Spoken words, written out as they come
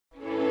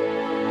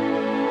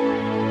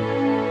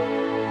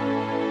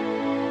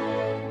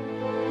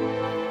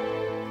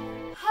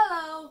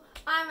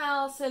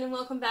Allison and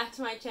welcome back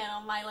to my channel,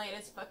 my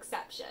latest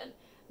bookception.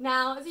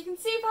 Now, as you can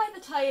see by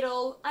the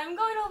title, I'm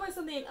going over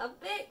something a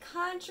bit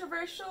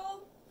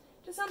controversial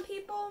to some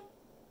people.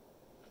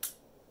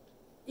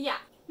 Yeah.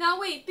 Now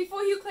wait,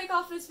 before you click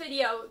off this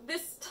video,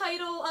 this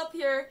title up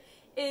here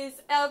is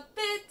a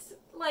bit,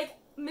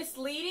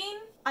 misleading.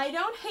 I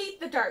don't hate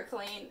the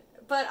Darkling,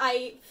 but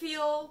I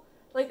feel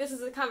like this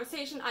is a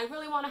conversation I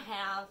really want to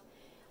have.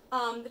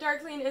 The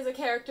Darkling is a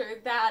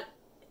character that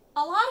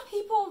a lot of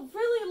people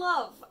really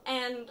love,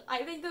 and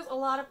I think there's a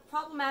lot of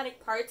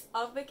problematic parts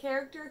of the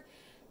character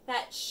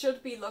that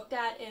should be looked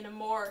at in a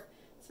more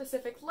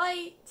specific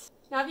light.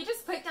 Now, if you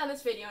just clicked on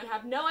this video and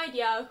have no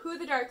idea who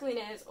the Darkling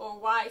is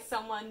or why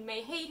someone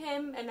may hate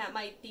him, and that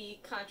might be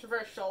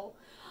controversial,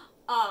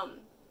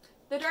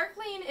 the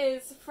Darkling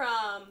is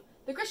from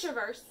the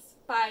Grishaverse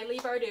by Leigh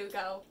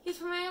Bardugo. He's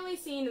primarily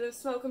seen in the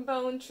Smoke and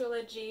Bone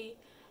trilogy,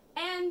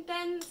 and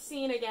then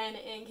seen again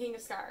in King of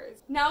Scars.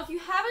 Now, if you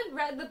haven't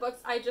read the books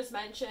I just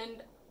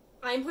mentioned,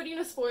 I'm putting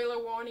a spoiler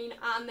warning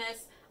on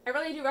this. I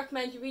really do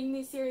recommend you reading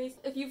these series.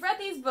 If you've read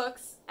these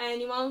books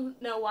and you want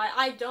to know why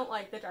I don't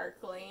like the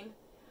Darkling,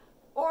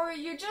 or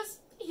you're just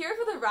here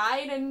for the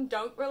ride and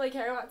don't really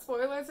care about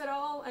spoilers at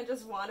all and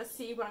just want to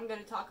see what I'm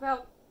going to talk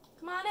about,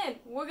 come on in.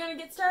 We're going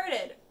to get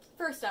started.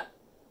 First up,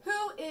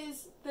 who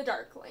is the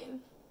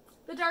Darkling?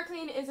 The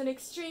Darkling is an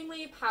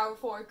extremely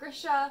powerful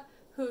Grisha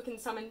who can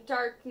summon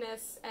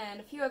darkness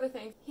and a few other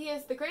things. He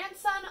is the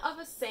grandson of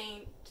a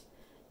saint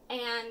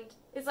and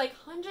is like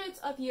hundreds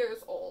of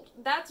years old.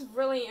 That's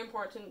really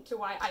important to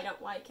why I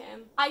don't like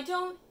him. I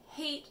don't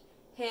hate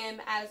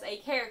him as a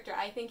character.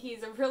 I think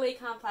he's a really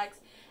complex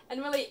and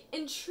really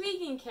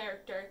intriguing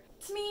character.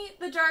 To me,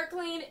 the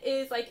Darkling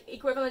is like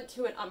equivalent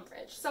to an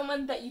Umbridge.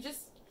 Someone that you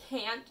just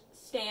can't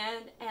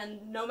stand,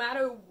 and no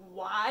matter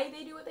why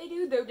they do what they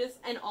do, they're just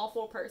an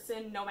awful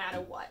person no matter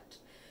what.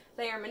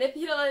 They are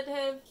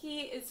manipulative.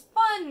 He is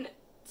fun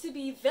to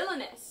be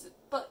villainous,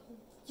 but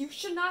you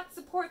should not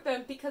support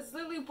them because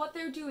literally what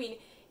they're doing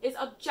is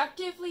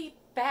objectively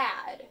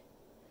bad.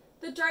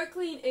 The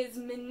Darkling is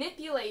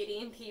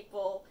manipulating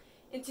people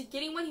into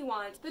getting what he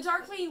wants. The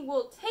Darkling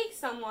will take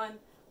someone,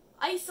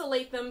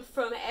 isolate them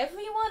from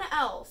everyone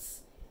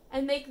else,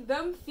 and make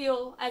them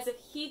feel as if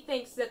he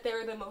thinks that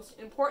they're the most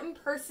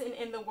important person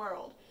in the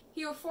world.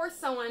 He will force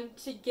someone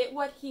to get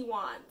what he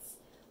wants,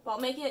 while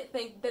making it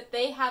think that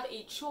they have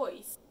a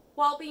choice,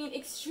 while being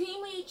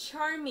extremely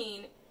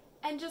charming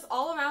and just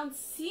all around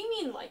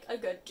seeming like a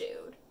good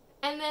dude.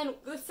 And then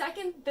the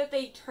second that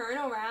they turn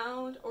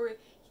around or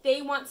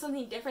they want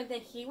something different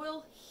than he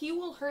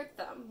will hurt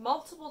them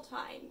multiple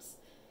times.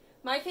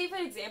 My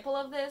favorite example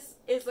of this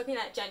is looking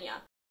at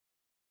Genya.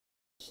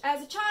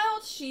 As a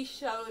child, she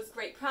shows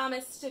great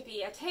promise to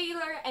be a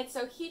tailor, and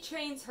so he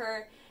trains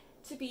her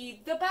to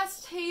be the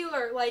best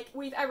tailor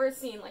we've ever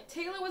seen.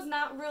 Tailor was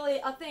not really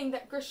a thing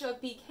that Grisha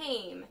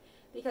became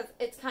because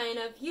it's kind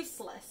of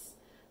useless.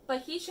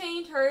 But he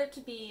trained her to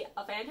be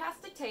a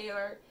fantastic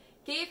tailor,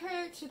 gave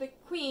her to the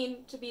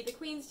queen to be the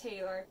queen's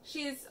tailor.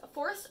 She's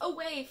forced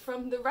away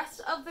from the rest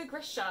of the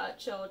Grisha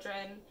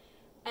children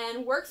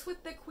and works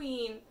with the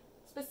queen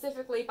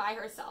specifically by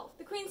herself.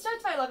 The queen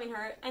starts by loving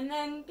her and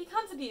then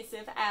becomes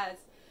abusive as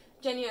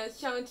Genya is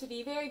shown to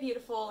be very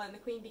beautiful and the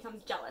queen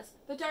becomes jealous.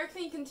 The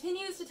Darkling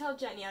continues to tell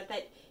Genya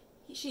that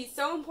she's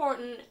so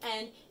important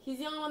and he's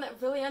the only one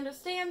that really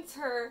understands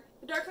her.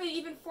 The Darkling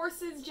even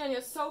forces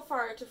Genya so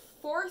far to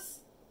force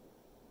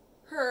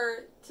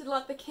her to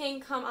let the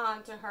king come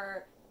on to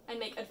her and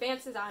make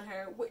advances on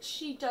her, which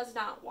she does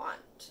not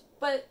want.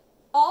 But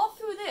all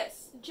through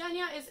this,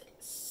 Genya is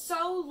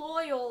so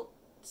loyal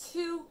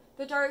to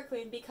the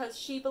Darkling because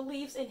she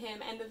believes in him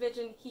and the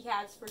vision he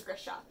has for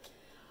Grisha.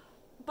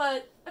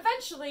 But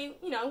eventually,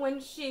 when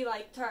she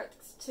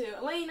talks to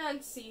Elena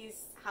and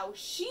sees how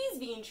she's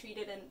being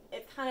treated and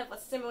it's kind of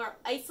a similar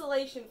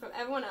isolation from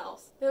everyone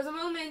else, there's a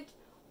moment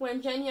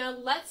when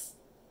Genya lets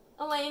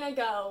Elena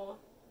go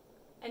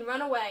and run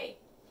away.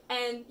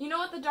 And you know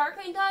what the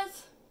Darkling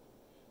does?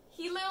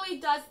 He literally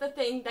does the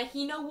thing that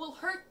he knows will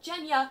hurt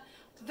Genya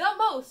the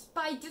most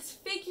by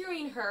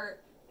disfiguring her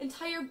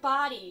entire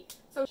body.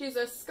 So she's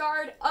a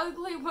scarred,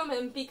 ugly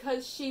woman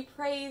because she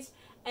praised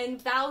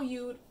and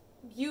valued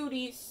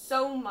beauty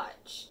so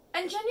much.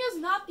 And Genya's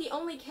not the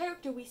only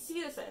character we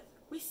see this with.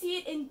 We see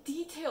it in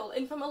detail,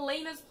 and from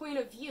Elena's point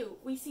of view.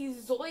 We see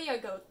Zoya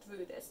go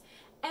through this.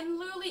 And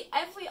literally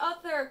every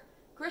other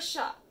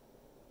Grisha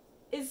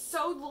is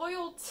so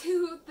loyal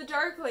to the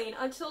Darkling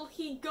until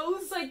he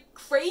goes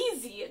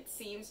crazy, it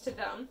seems to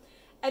them,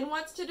 and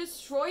wants to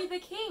destroy the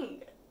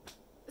king.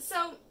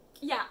 So,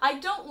 yeah, I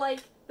don't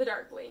like the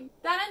Darkling.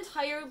 That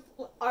entire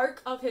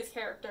arc of his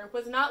character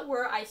was not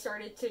where I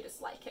started to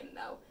dislike him,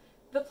 though.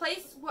 The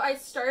place where I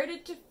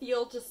started to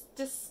feel just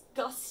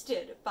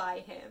disgusted by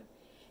him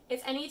is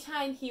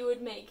anytime he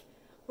would make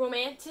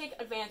romantic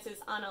advances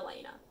on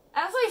Elena.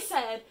 As I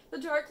said, the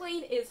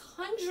Darkling is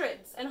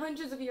hundreds and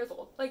hundreds of years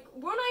old. We're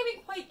not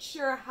even quite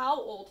sure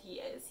how old he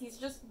is. He's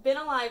just been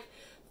alive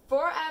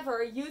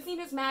forever, using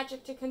his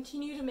magic to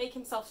continue to make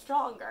himself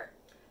stronger.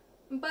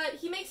 But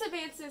he makes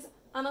advances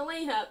on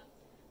Elena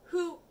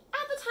who,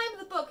 at the time of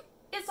the book,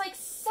 is like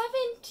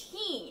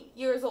 17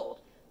 years old.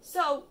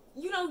 So,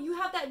 you know, you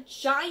have that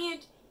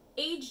giant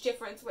age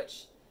difference,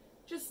 which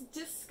just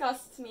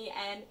disgusts me,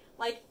 and,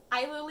 like,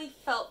 I literally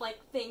felt like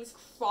things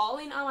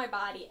crawling on my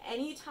body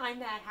anytime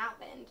that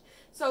happened.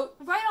 So,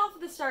 right off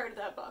at the start of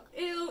that book,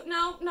 ew,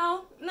 no,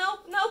 no, no,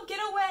 no, get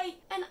away!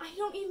 And I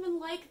don't even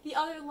like the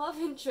other love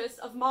interest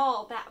of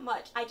Maul that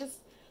much. I just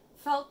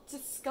felt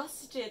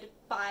disgusted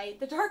by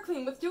the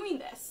Darkling with doing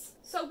this.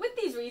 So, with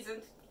these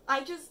reasons,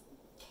 I just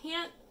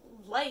can't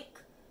like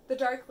the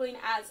Darkling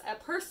as a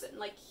person.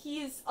 Like,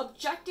 he is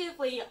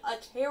objectively a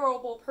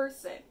terrible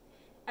person,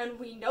 and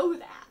we know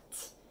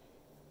that.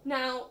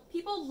 Now,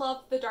 people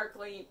love the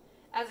Darkling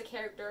as a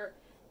character,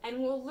 and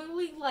will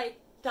literally, like,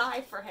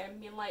 die for him,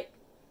 being like,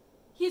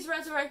 he's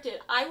resurrected,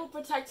 I will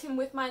protect him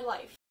with my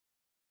life.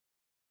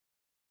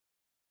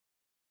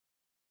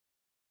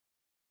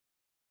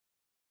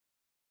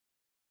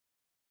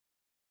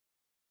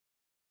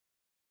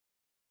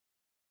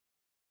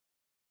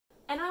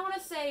 And I want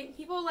to say,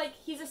 people like,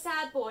 he's a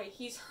sad boy,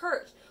 he's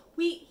hurt,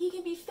 he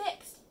can be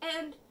fixed,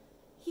 and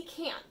he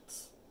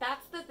can't.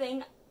 That's the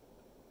thing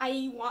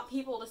I want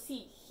people to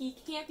see. He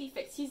can't be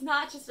fixed. He's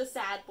not just a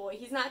sad boy,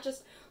 he's not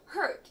just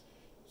hurt.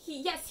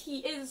 Yes, he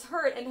is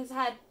hurt and has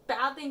had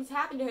bad things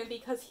happen to him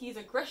because he's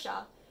a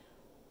Grisha,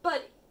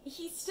 but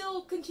he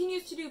still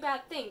continues to do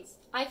bad things.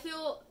 I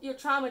feel your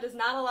trauma does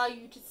not allow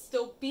you to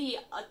still be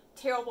a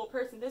terrible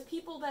person. There's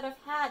people that have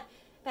had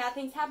bad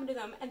things happen to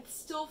them and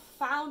still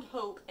found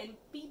hope and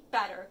be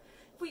better.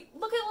 If we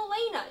look at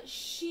Elena,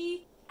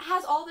 she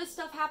has all this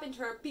stuff happen to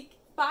her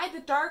by the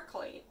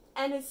Darkling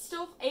and is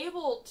still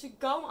able to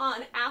go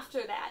on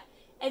after that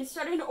and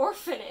start an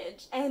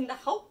orphanage and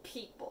help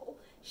people.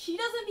 She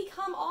doesn't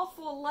become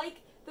awful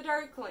like the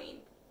Darkling.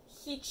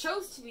 He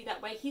chose to be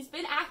that way. He's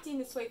been acting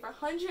this way for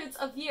hundreds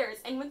of years,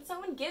 and when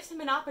someone gives him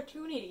an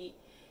opportunity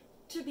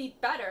to be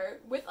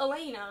better with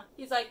Elena,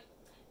 he's like,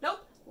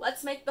 nope,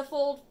 let's make the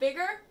fold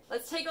bigger,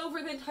 let's take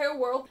over the entire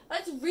world,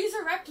 let's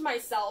resurrect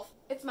myself.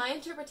 It's my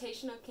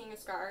interpretation of King of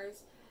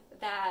Scars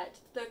that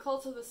the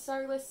cult of the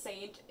Starless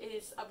Saint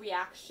is a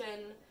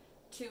reaction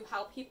to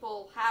how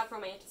people have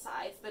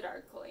romanticized the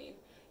Darkling.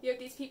 You have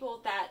these people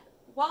that,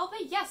 while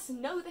they, yes,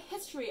 know the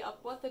history of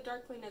what the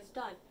Darkling has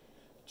done,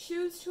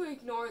 choose to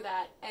ignore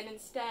that and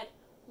instead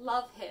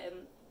love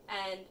him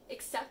and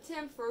accept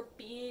him for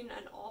being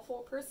an awful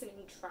person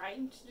and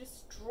trying to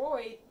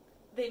destroy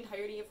the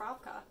entirety of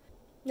Ravka.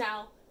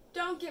 Now,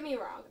 don't get me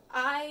wrong,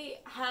 I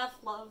have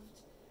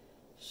loved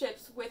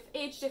ships with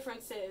age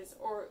differences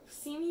or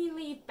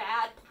seemingly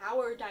bad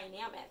power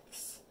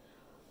dynamics.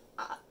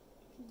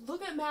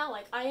 Look at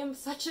Malik. I am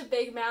such a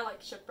big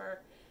Malik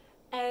shipper,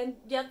 and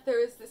yet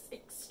there is this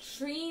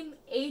extreme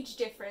age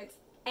difference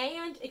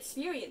and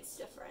experience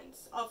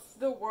difference of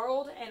the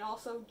world and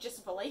also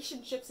just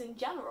relationships in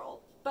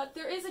general. But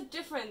there is a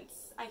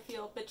difference, I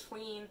feel,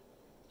 between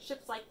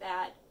ships like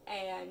that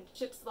and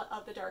ships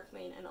of the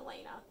Darkling and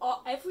Elena.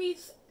 Every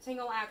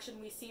single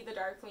action we see the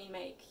Darkling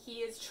make, he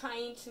is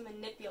trying to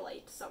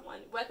manipulate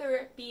someone, whether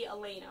it be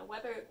Elena,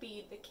 whether it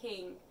be the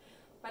king,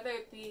 whether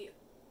it be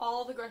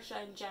all the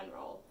Grisha in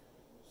general.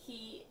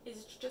 He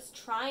is just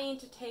trying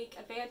to take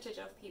advantage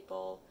of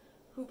people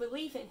who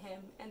believe in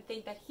him and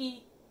think that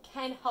he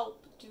can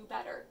help do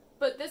better.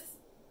 But this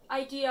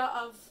idea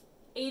of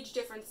age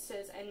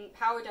differences and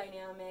power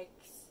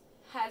dynamics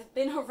has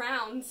been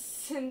around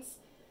since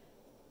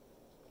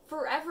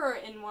forever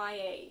in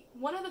YA.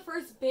 One of the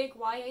first big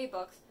YA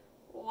books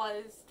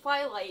was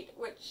Twilight,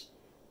 which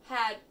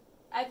had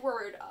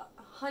Edward, a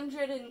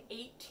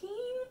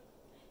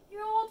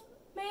 118-year-old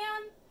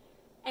man,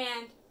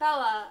 and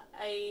Bella,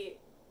 a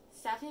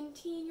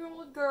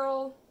 17-year-old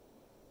girl,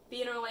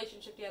 be in a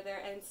relationship together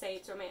and say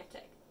it's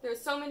romantic.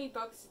 There's so many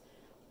books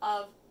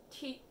of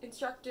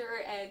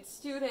instructor and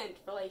student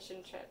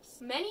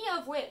relationships, many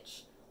of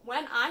which,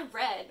 when I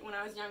read when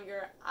I was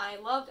younger, I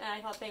loved and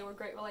I thought they were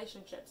great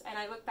relationships. And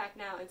I look back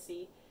now and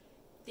see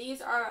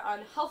these are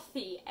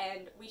unhealthy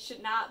and we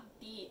should not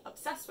be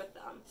obsessed with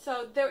them.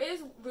 So there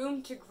is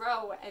room to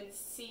grow and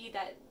see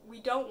that we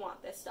don't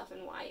want this stuff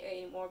in YA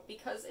anymore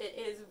because it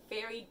is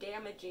very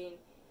damaging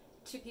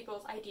to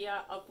people's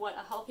idea of what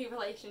a healthy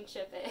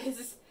relationship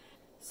is.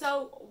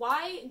 So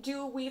why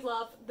do we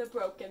love the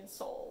broken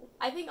soul?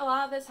 I think a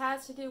lot of this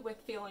has to do with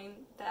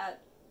feeling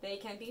that they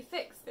can be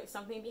fixed. There's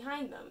something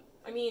behind them.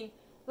 I mean,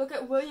 look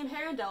at William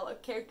Herondale, a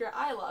character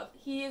I love.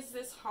 He is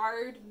this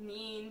hard,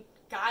 mean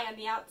guy on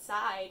the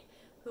outside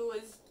who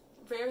is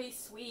very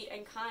sweet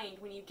and kind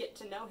when you get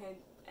to know him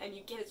and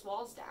you get his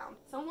walls down.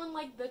 Someone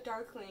like the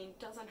Darkling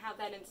doesn't have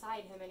that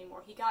inside him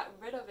anymore. He got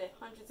rid of it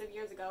hundreds of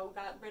years ago,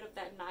 got rid of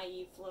that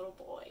naive little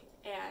boy.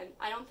 And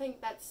I don't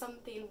think that's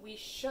something we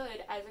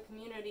should, as a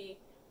community,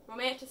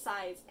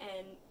 romanticize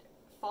and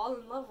fall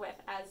in love with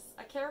as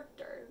a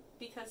character,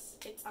 because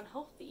it's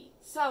unhealthy.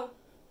 So,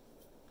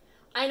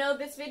 I know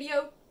this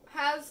video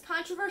has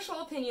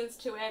controversial opinions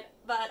to it,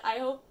 but I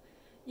hope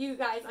you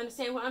guys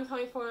understand where I'm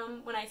coming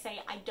from when I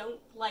say I don't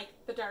like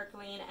the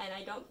Darkling and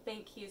I don't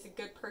think he's a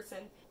good person.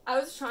 I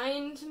was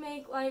trying to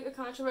make like a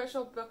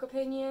controversial book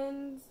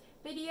opinions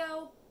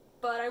video,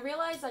 but I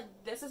realized like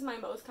this is my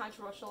most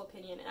controversial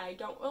opinion and I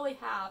don't really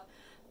have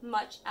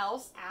much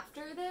else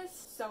after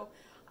this, so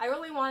I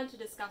really wanted to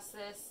discuss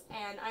this,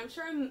 and I'm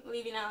sure I'm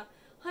leaving out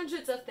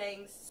hundreds of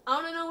things. I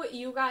want to know what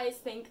you guys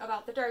think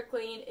about the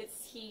Darkling. Is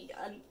he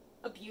an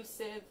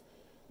abusive,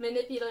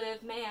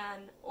 manipulative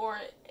man, or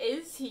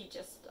is he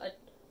just a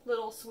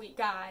little sweet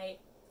guy?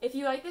 If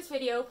you like this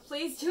video,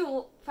 please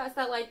do press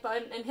that like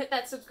button and hit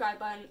that subscribe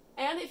button.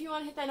 And if you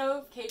want to hit that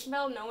notification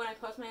bell to know when I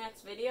post my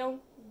next video,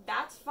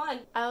 that's fun.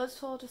 I was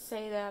told to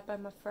say that by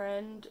my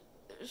friend.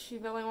 She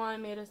really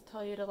wanted me to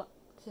tell you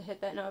to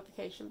hit that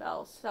notification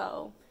bell,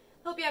 so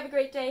hope you have a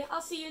great day.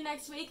 I'll see you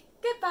next week.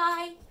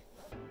 Goodbye!